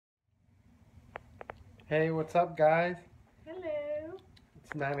Hey, what's up, guys? Hello.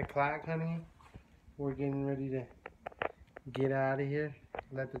 It's 9 o'clock, honey. We're getting ready to get out of here.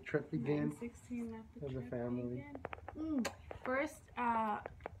 Let the trip begin. 9:16, let the with trip the family. begin. First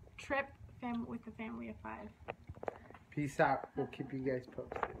trip with the family of 5. Peace out. We'll keep you guys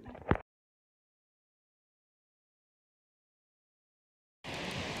posted.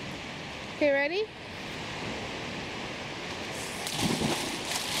 Okay, ready?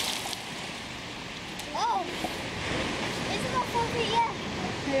 Oh, it's about 4 feet yet.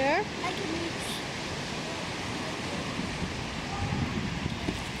 Here. I can reach.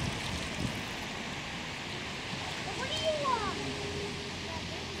 What do you want?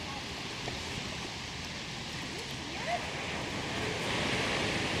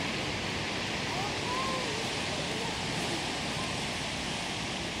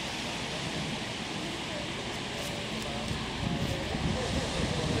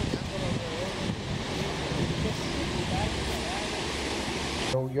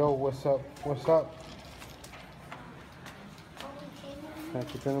 Yo, what's up? What's up?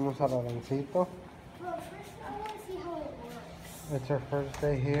 Aquí tenemos a Lorencito. Well, first I want to see how it works. It's our first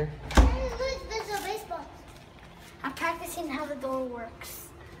day here. Hey, look, there's a baseball. I'm practicing how the door works.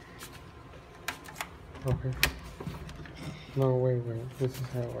 Okay. No, wait. This is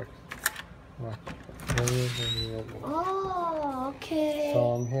how it works. Watch. Oh, okay. So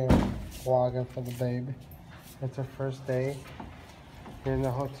I'm here vlogging for the baby. It's our first day here in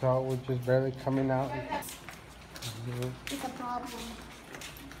the hotel. We're just barely coming out. It's a problem.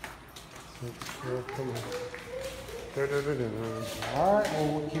 Alright, well,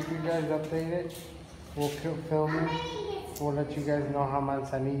 we'll keep you guys updated. We'll keep filming. We'll let you guys know how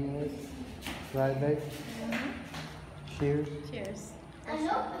Manzanillo is. Right, babe? Cheers. Cheers.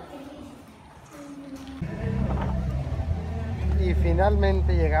 Y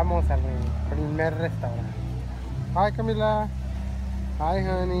finalmente llegamos al primer restaurante. Hi, Camila. Hi,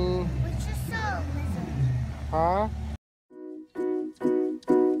 honey. Which is so Huh?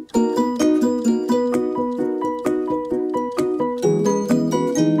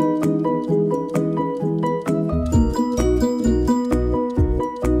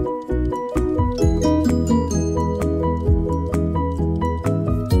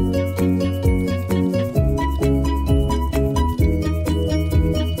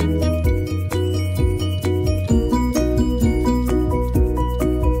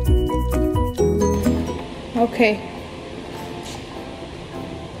 Okay.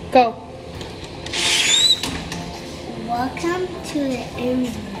 Go. Welcome to the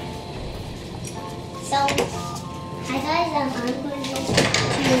area. So, hi guys, I'm going to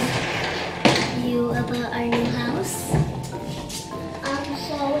tell you about our new house.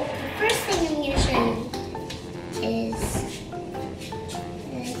 So the first thing I'm going to show you is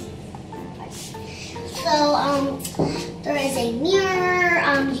this. So, there is a mirror.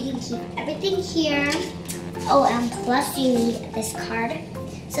 You can keep everything here. Oh, and plus you need this card.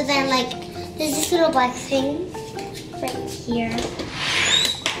 So then, like, there's this little black thing right here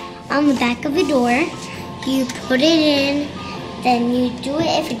on the back of the door. You put it in, then you do it.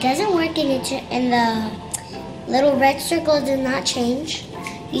 If it doesn't work and the little red circle does not change,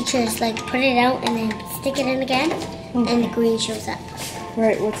 you just like put it out and then stick it in again, and the green shows up. All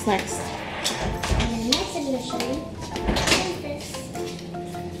right, what's next? And then next I'm going to show you is this.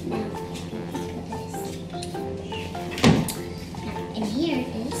 Now, and here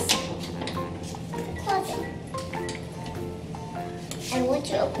is the closet. And once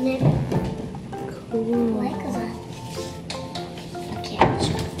you open it, Cool. like that. Okay, I'll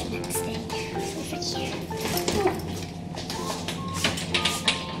show you the next thing. Over here.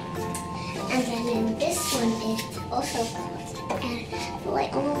 And then in this one is also a closet. And the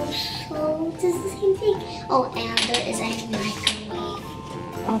light also does the same thing. Oh, and there is a microwave.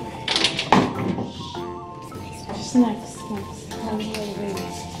 Okay. What's next? Tell me what it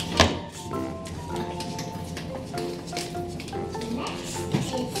is. Next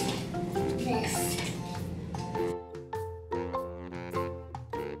is this.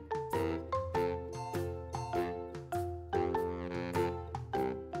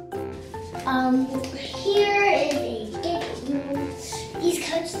 Here is a big room. These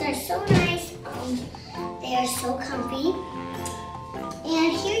couches are so nice. They are so comfy.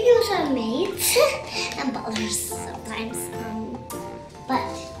 And here you have maids and butlers sometimes. But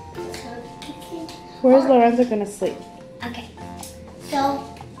Where's Lorenzo gonna sleep? okay. So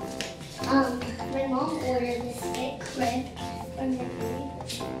my mom ordered this big crib for me.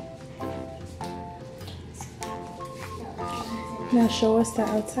 Now show us the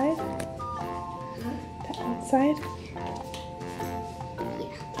outside. The outside.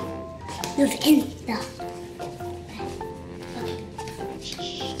 Move in the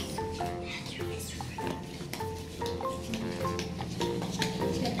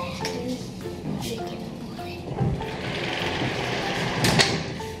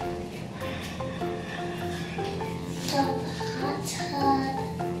hot tub,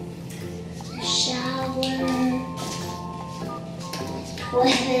 the shower,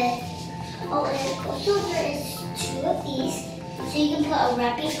 toilet. Oh, and also there is 2 of these. So you can put a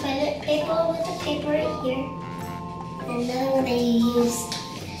wrapping toilet paper with the paper right here. And then when they use,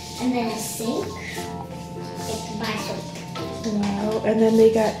 and then a sink. You can buy soap. Wow, and then they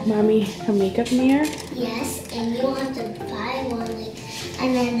got mommy a makeup mirror. Yes, and you don't have to buy one. Like,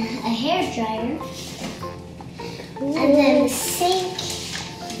 and then a hair dryer. Ooh. And then a sink.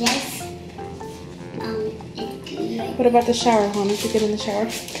 Yes. What about the shower, hon? If you get in the shower?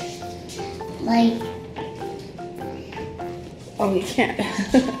 Like. Oh, you can't.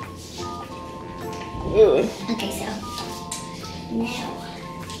 Ooh. Okay, so now.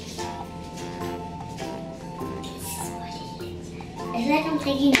 It's like I'm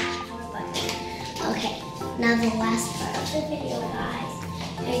taking a shower, but okay. Now the last part of the video, guys.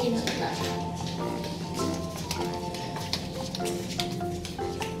 Are you gonna look?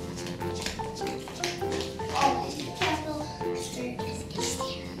 Oh, and be careful, because there is a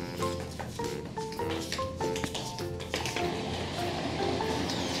stair.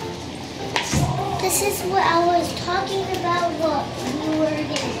 This is what I was talking about. What we were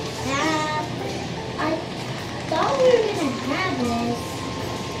gonna have. I thought we were gonna have this.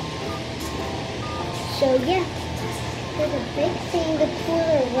 So yeah, there's a big thing, the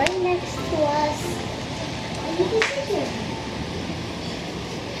cooler right next to us. And you can sit here.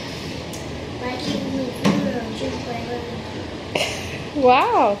 Like you can cooler or drink whatever.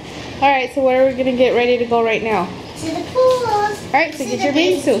 Wow. All right, so where are we gonna get ready to go right now? To the pools. All right, so get your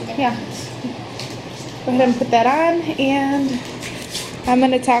bathing suit. Yeah. Go ahead and put that on, and I'm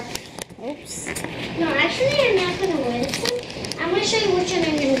gonna talk. Oops. No, actually, I'm not gonna wear this one. I'm gonna show you which one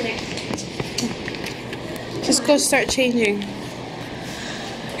I'm gonna wear. Just go start changing.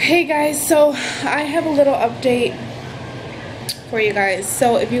 Hey guys, so I have a little update for you guys.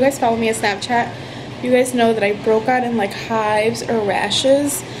 So if you guys follow me on Snapchat, you guys know that I broke out in like hives or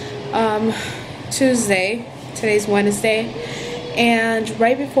rashes Tuesday. Today's Wednesday. And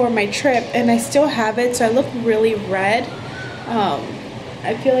right before my trip, and I still have it, so I look really red.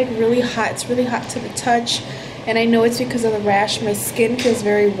 I feel like really hot. It's really hot to the touch, and I know it's because of the rash. My skin feels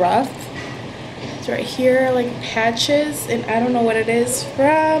very rough. It's right here, like patches, and I don't know what it is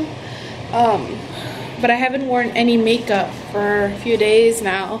from. But I haven't worn any makeup for a few days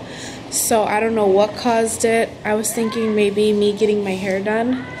now, so I don't know what caused it. I was thinking maybe me getting my hair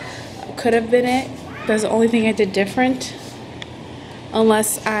done could have been it. That's the only thing I did different.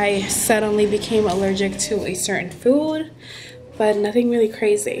 Unless I suddenly became allergic to a certain food, but nothing really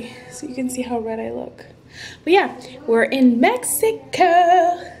crazy. So you can see how red I look. But yeah, we're in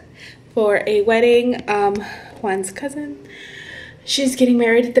Mexico for a wedding. Juan's cousin, she's getting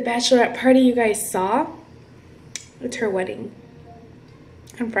married at the bachelorette party you guys saw. It's her wedding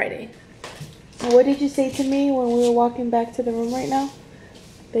on Friday. Now, what did you say to me when we were walking back to the room right now?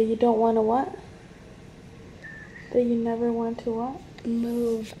 That you don't want to what? That you never want to what?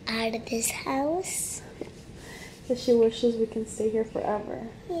 Move out of this house. That she wishes we can stay here forever.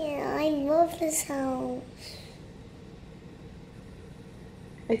 Yeah, I love this house.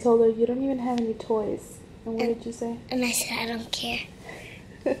 I told her you don't even have any toys. And what did you say? And I said I don't care.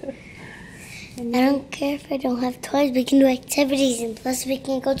 I don't care if I don't have toys. We can do activities, and plus we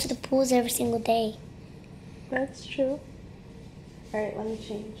can go to the pools every single day. That's true. Alright, let me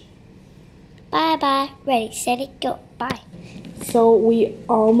change. Bye bye. Ready, steady, go. Bye. So we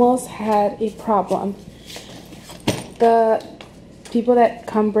almost had a problem. The people that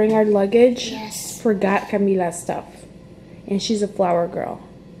come bring our luggage forgot Camila's stuff. And she's a flower girl.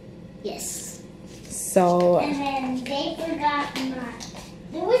 Yes. So. And then they forgot my.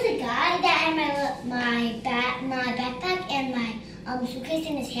 There was a guy that had my backpack and my suitcase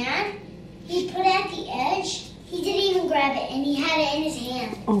in his hand. He put it at the edge. He didn't even grab it, and he had it in his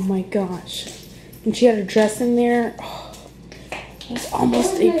hand. Oh my gosh. And she had her dress in there. Oh, it was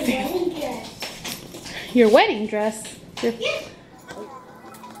almost a wedding dress. Your wedding dress? Yeah.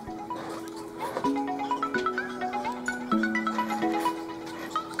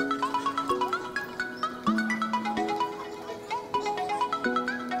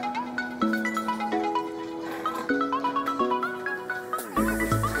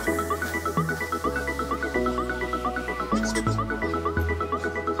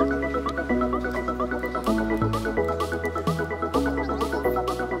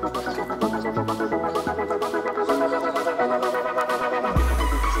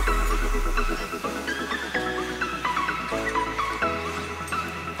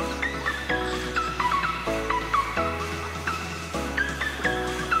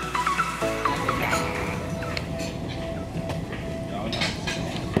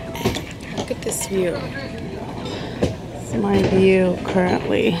 view. It's my view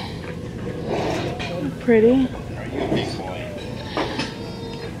currently. Pretty.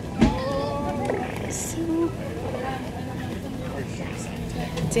 So,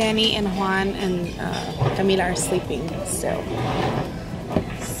 Danny and Juan and Camila are sleeping still.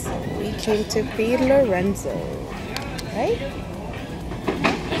 So we came to feed Lorenzo, right?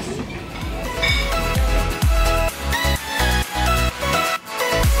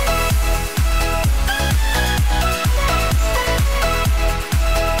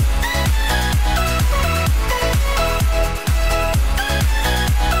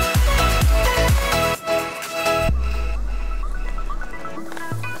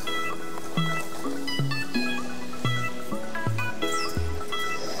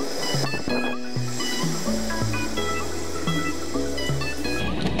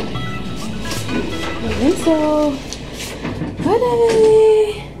 Lorenzo, hola bebé.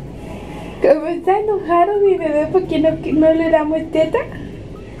 ¿Cómo está enojado mi bebé porque no le damos teta?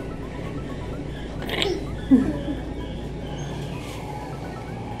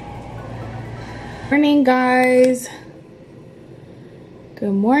 Morning guys.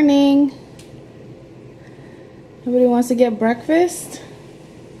 Good morning. Nobody wants to get breakfast?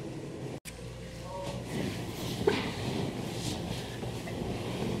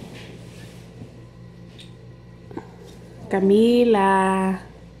 Camila,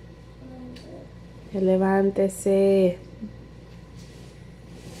 levántese.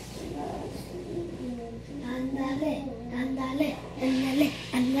 Ándale, ándale, ándale,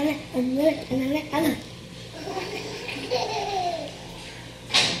 ándale, ándale, ándale, ándale.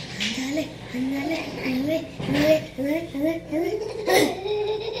 Ándale, ándale, ándale, ándale, ándale, ándale.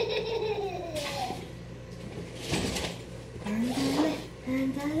 Ándale,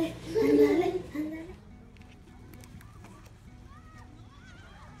 ándale, ándale, ándale.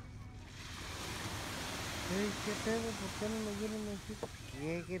 ¿Qué pedo? ¿Por qué no nos vienen a decir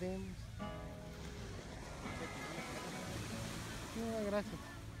qué queremos? No, gracias.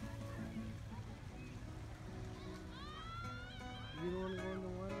 You don't want to go in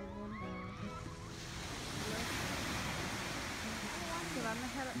the water, ¿Se va a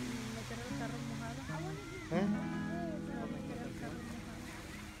meter el carro mojado? ¿Eh? ¿Se va a meter el carro mojado?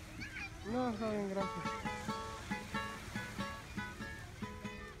 No, está bien, gracias.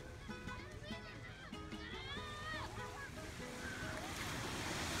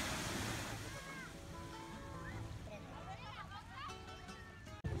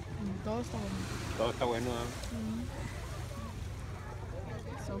 Todo está bueno. Todo está bueno, ¿eh?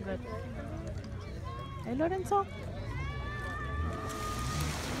 So good. Hey Lorenzo.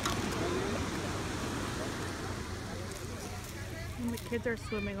 And the kids are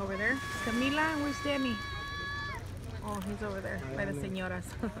swimming over there. Camila, where's Danny? Oh, he's over there by the señoras.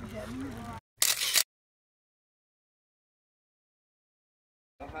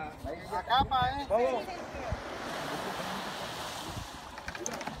 La capa, ¿eh?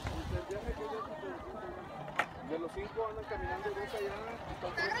 De los 5 andan caminando dos allá.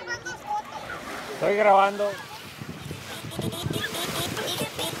 Estoy grabando.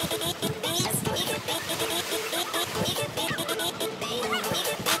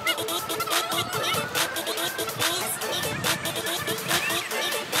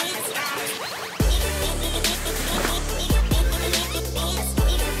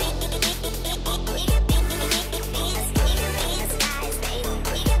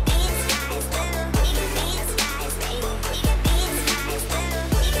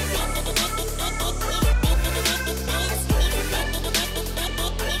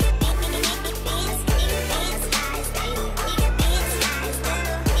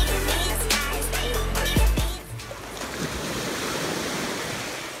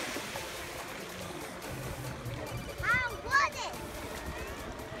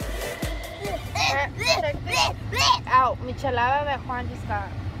 Out. Michelada de Juan just got.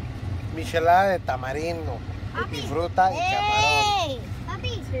 Michelada de tamarindo, y fruta y camarón.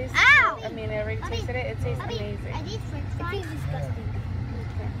 Papi, Tastes, ow! I mean, I already tasted it. It tastes Papi, amazing. are these french fries? It tastes disgusting.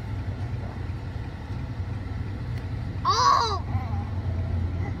 Oh!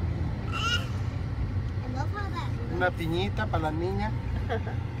 I love how that. Una piñita para las niñas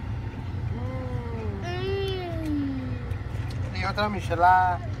y otra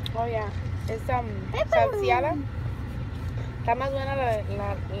michelada. Oh yeah, es salseada. Está más buena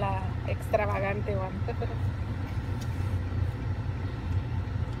la extravagante one.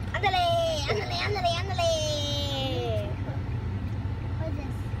 Ándale, ándale, ándale, ándale. What is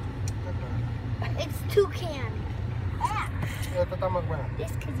this? It's toucan. Esta está más buena.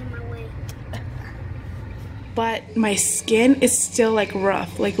 This kid's in my way. But my skin is still like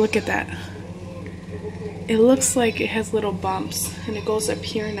rough. Like look at that. it looks like it has little bumps, and it goes up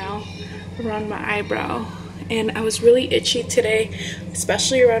here now around my eyebrow. And I was really itchy today,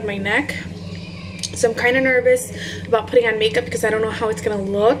 especially around my neck. So I'm kind of nervous about putting on makeup because I don't know how it's gonna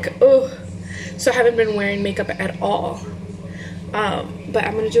look. Ugh. So I haven't been wearing makeup at all. But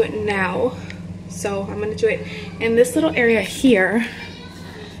I'm gonna do it now. So I'm gonna do it in this little area here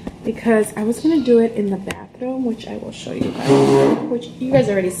because I was gonna do it in the bathroom, which I will show you guys, which you guys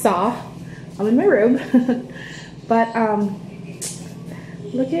already saw. I'm in my room. But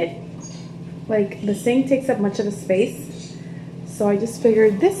look at, like, the sink takes up much of the space. So I just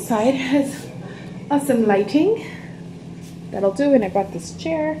figured this side has some lighting. That'll do. And I brought this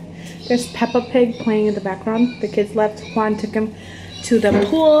chair. There's Peppa Pig playing in the background. The kids left. Juan took him to the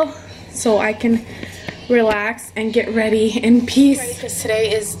pool so I can relax and get ready in peace. Because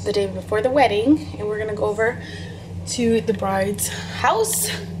today is the day before the wedding, and we're gonna go over to the bride's house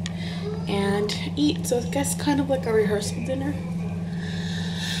and eat. So I guess kind of like a rehearsal dinner.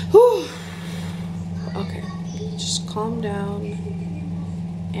 Whew. Okay, just calm down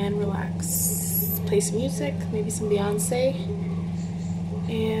and relax. Play some music, maybe some Beyonce,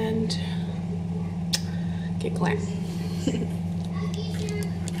 and get glam.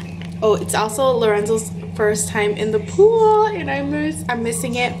 Oh, it's also Lorenzo's first time in the pool, and I'm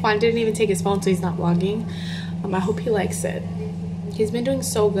missing it. Juan didn't even take his phone, so he's not vlogging. I hope he likes it. He's been doing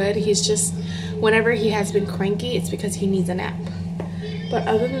so good. He's just, whenever he has been cranky, it's because he needs a nap. But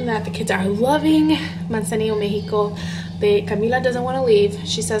other than that, the kids are loving Manzanillo, Mexico. Camila doesn't want to leave.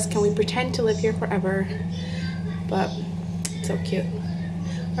 She says, can we pretend to live here forever? But it's so cute.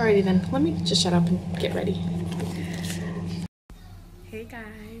 Alrighty then, let me just shut up and get ready. Hey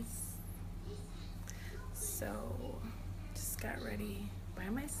guys. So, just got ready by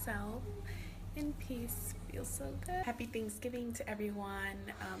myself in peace. Feels so good. Happy Thanksgiving to everyone.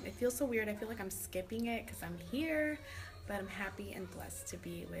 It feels so weird. I feel like I'm skipping it because I'm here, but I'm happy and blessed to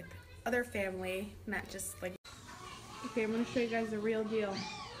be with other family, not just like. Okay, I'm gonna show you guys the real deal.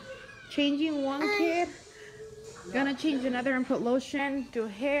 Changing one kid, gonna change another and put lotion, do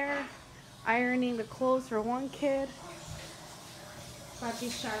hair, ironing the clothes for one kid. Papi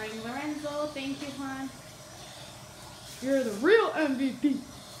showering Lorenzo. Thank you, Juan. You're the real MVP.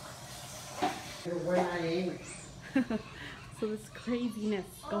 So this craziness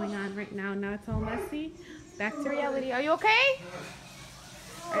going on right now. Now it's all messy. Back to reality. Are you okay?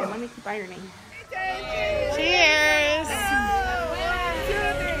 Alright, let me keep ironing. Cheers!